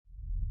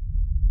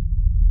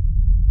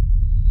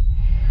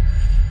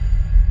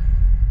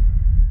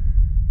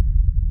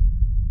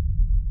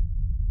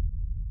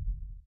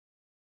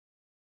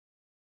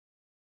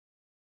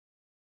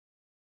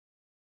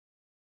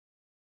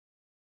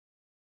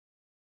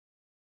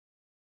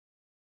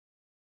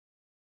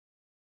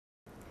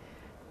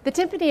The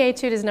Timpani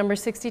Etude is number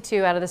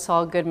 62 out of the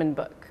Saul Goodman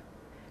book.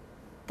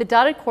 The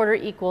dotted quarter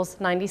equals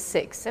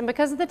 96, and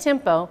because of the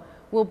tempo,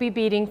 we'll be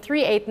beating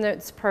 3/8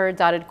 notes per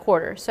dotted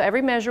quarter. So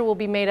every measure will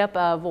be made up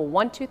of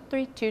 1, 2,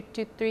 3, 2,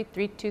 2, 3,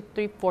 3, 2,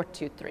 3, 4,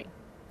 2, 3.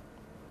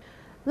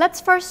 Let's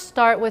first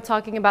start with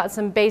talking about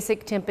some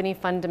basic timpani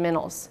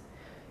fundamentals.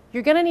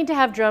 You're going to need to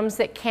have drums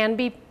that can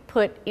be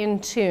put in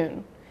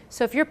tune.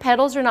 So if your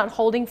pedals are not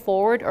holding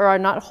forward or are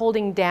not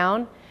holding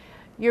down,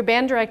 your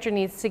band director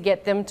needs to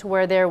get them to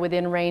where they're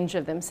within range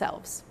of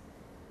themselves.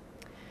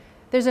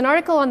 There's an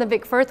article on the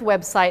Vic Firth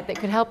website that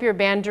could help your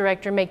band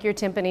director make your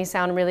timpani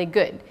sound really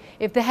good.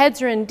 If the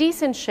heads are in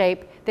decent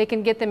shape, they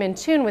can get them in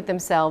tune with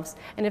themselves,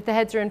 and if the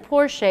heads are in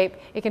poor shape,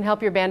 it can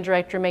help your band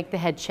director make the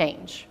head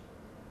change.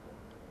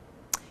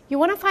 You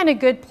want to find a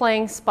good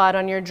playing spot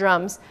on your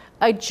drums.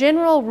 A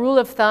general rule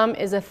of thumb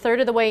is 1/3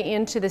 of the way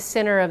into the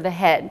center of the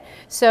head.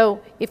 So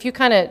if you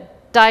kind of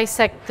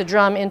dissect the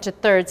drum into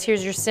thirds,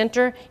 here's your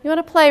center, you want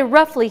to play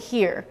roughly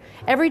here.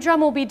 Every drum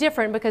will be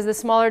different because the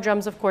smaller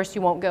drums, of course,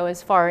 you won't go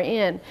as far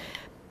in.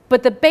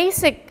 But the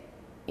basic,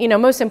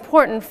 most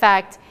important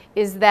fact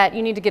is that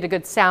you need to get a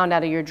good sound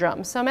out of your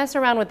drums. So mess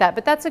around with that,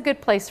 but that's a good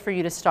place for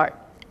you to start.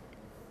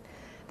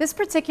 This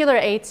particular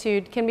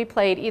etude can be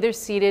played either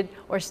seated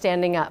or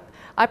standing up.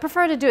 I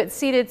prefer to do it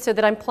seated so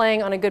that I'm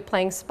playing on a good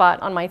playing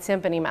spot on my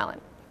timpani mallet.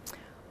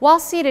 While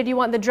seated, you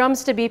want the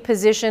drums to be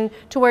positioned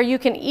to where you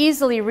can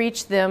easily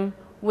reach them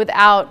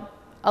without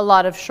a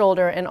lot of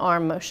shoulder and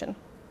arm motion.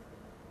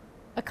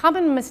 A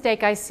common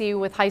mistake I see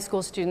with high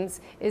school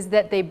students is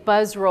that they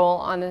buzz roll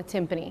on the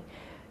timpani.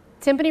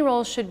 Timpani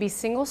rolls should be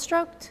single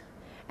stroked,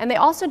 and they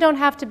also don't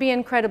have to be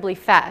incredibly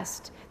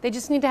fast. They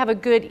just need to have a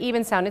good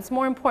even sound. It's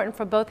more important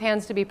for both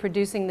hands to be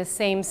producing the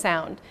same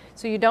sound,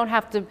 so you don't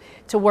have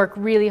to work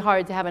really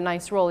hard to have a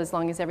nice roll as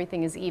long as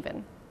everything is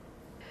even.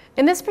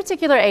 In this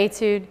particular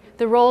etude,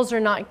 the rolls are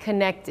not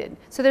connected,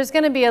 so there's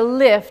going to be a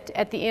lift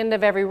at the end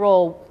of every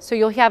roll, so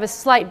you'll have a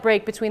slight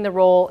break between the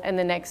roll and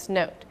the next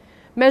note.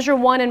 Measure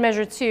 1 and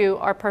measure 2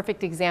 are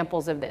perfect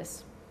examples of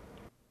this.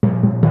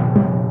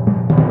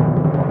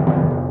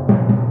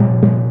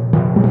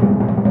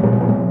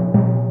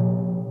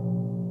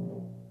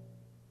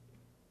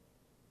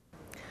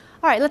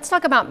 All right, let's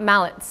talk about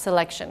mallet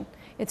selection.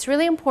 It's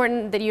really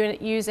important that you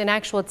use an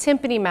actual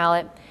timpani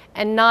mallet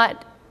and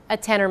not a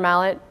tenor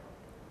mallet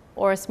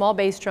or a small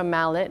bass drum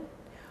mallet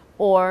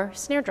or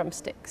snare drum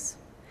sticks.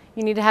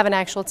 You need to have an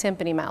actual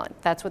timpani mallet.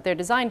 That's what they're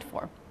designed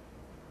for.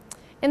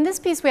 In this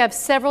piece, we have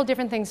several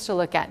different things to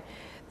look at.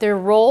 There are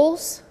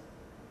rolls,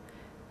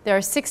 there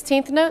are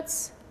 16th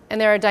notes,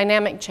 and there are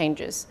dynamic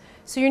changes.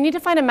 So you need to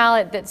find a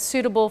mallet that's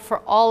suitable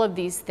for all of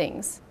these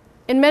things.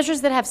 In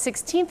measures that have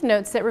 16th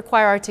notes that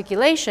require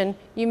articulation,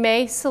 you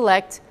may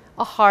select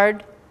a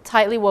hard,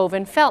 tightly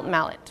woven felt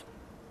mallet.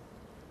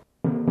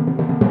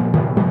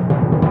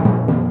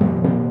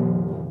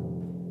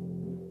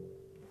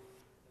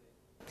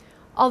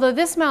 Although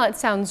this mallet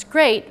sounds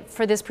great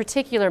for this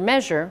particular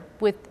measure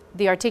with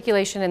the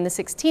articulation in the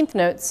 16th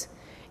notes,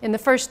 in the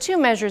first 2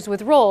 measures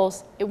with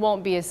rolls, it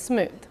won't be as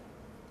smooth.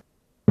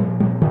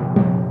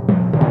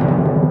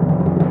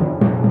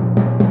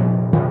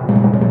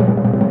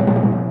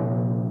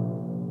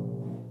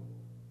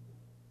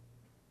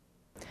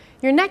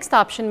 Your next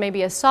option may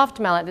be a soft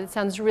mallet that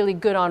sounds really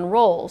good on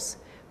rolls,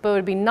 but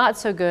would be not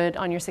so good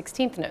on your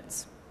 16th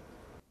notes.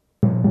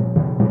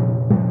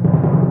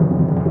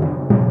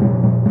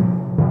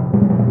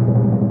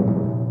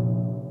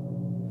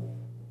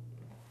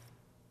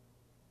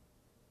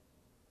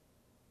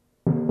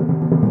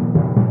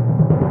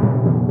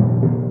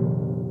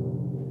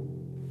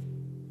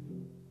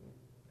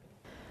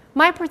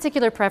 My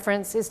particular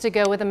preference is to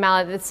go with a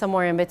mallet that's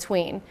somewhere in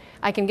between.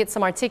 I can get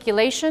some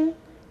articulation,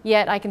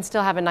 yet I can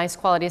still have a nice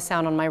quality of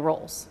sound on my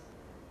rolls.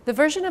 The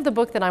version of the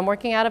book that I'm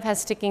working out of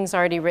has stickings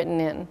already written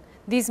in.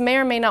 These may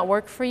or may not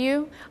work for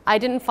you. I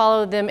didn't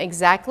follow them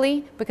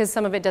exactly because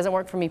some of it doesn't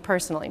work for me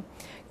personally.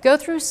 Go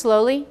through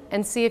slowly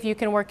and see if you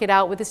can work it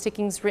out with the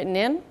stickings written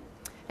in.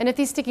 And if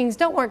these stickings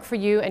don't work for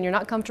you and you're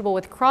not comfortable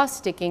with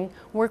cross-sticking,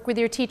 work with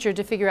your teacher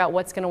to figure out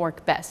what's going to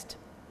work best.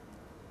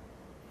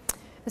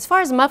 As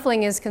far as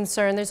muffling is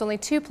concerned, there's only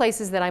 2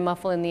 places that I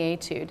muffle in the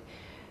etude.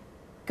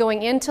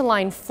 Going into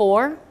line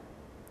 4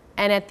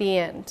 and at the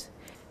end.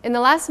 In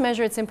the last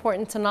measure, it's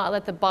important to not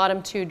let the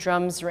bottom 2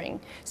 drums ring.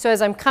 So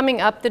as I'm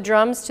coming up the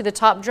drums to the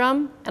top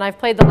drum and I've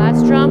played the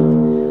last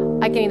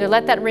drum, I can either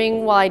let that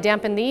ring while I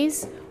dampen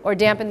these or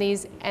dampen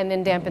these and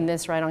then dampen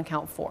this right on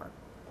count 4.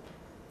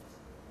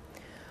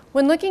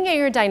 When looking at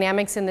your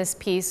dynamics in this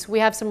piece, we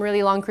have some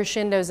really long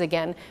crescendos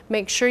again.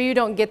 Make sure you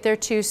don't get there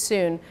too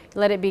soon.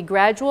 Let it be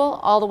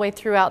gradual all the way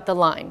throughout the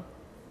line.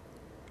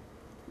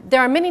 There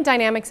are many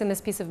dynamics in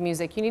this piece of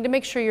music. You need to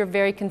make sure you're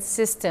very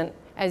consistent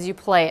as you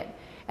play it.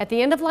 At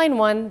the end of line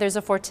 1, there's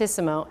a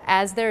fortissimo,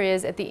 as there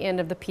is at the end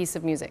of the piece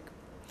of music.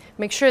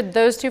 Make sure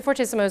those 2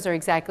 fortissimos are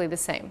exactly the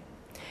same.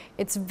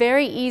 It's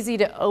very easy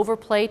to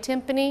overplay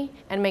timpani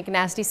and make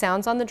nasty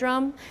sounds on the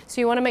drum,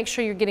 so you want to make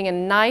sure you're getting a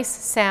nice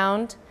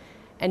sound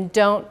and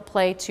don't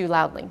play too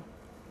loudly.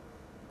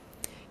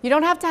 You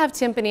don't have to have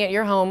timpani at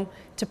your home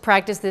to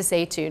practice this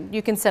etude.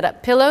 You can set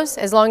up pillows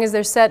as long as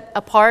they're set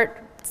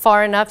apart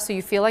far enough so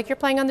you feel like you're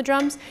playing on the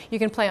drums. You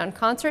can play on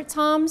concert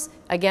toms,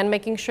 again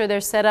making sure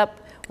they're set up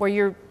where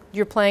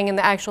you're playing in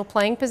the actual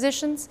playing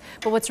positions.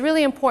 But what's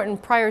really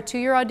important prior to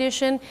your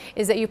audition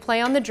is that you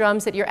play on the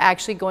drums that you're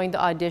actually going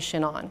to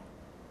audition on.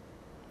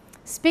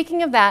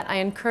 Speaking of that, I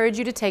encourage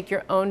you to take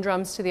your own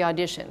drums to the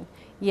audition.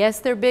 Yes,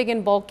 they're big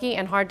and bulky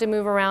and hard to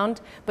move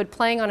around, but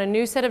playing on a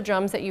new set of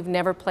drums that you've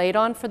never played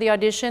on for the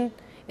audition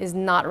is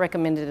not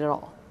recommended at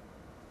all.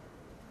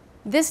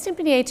 This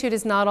timpani etude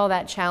is not all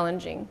that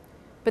challenging,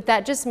 but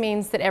that just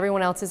means that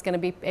everyone else is going to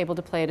be able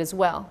to play it as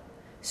well.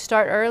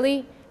 Start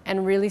early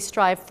and really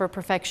strive for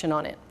perfection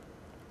on it.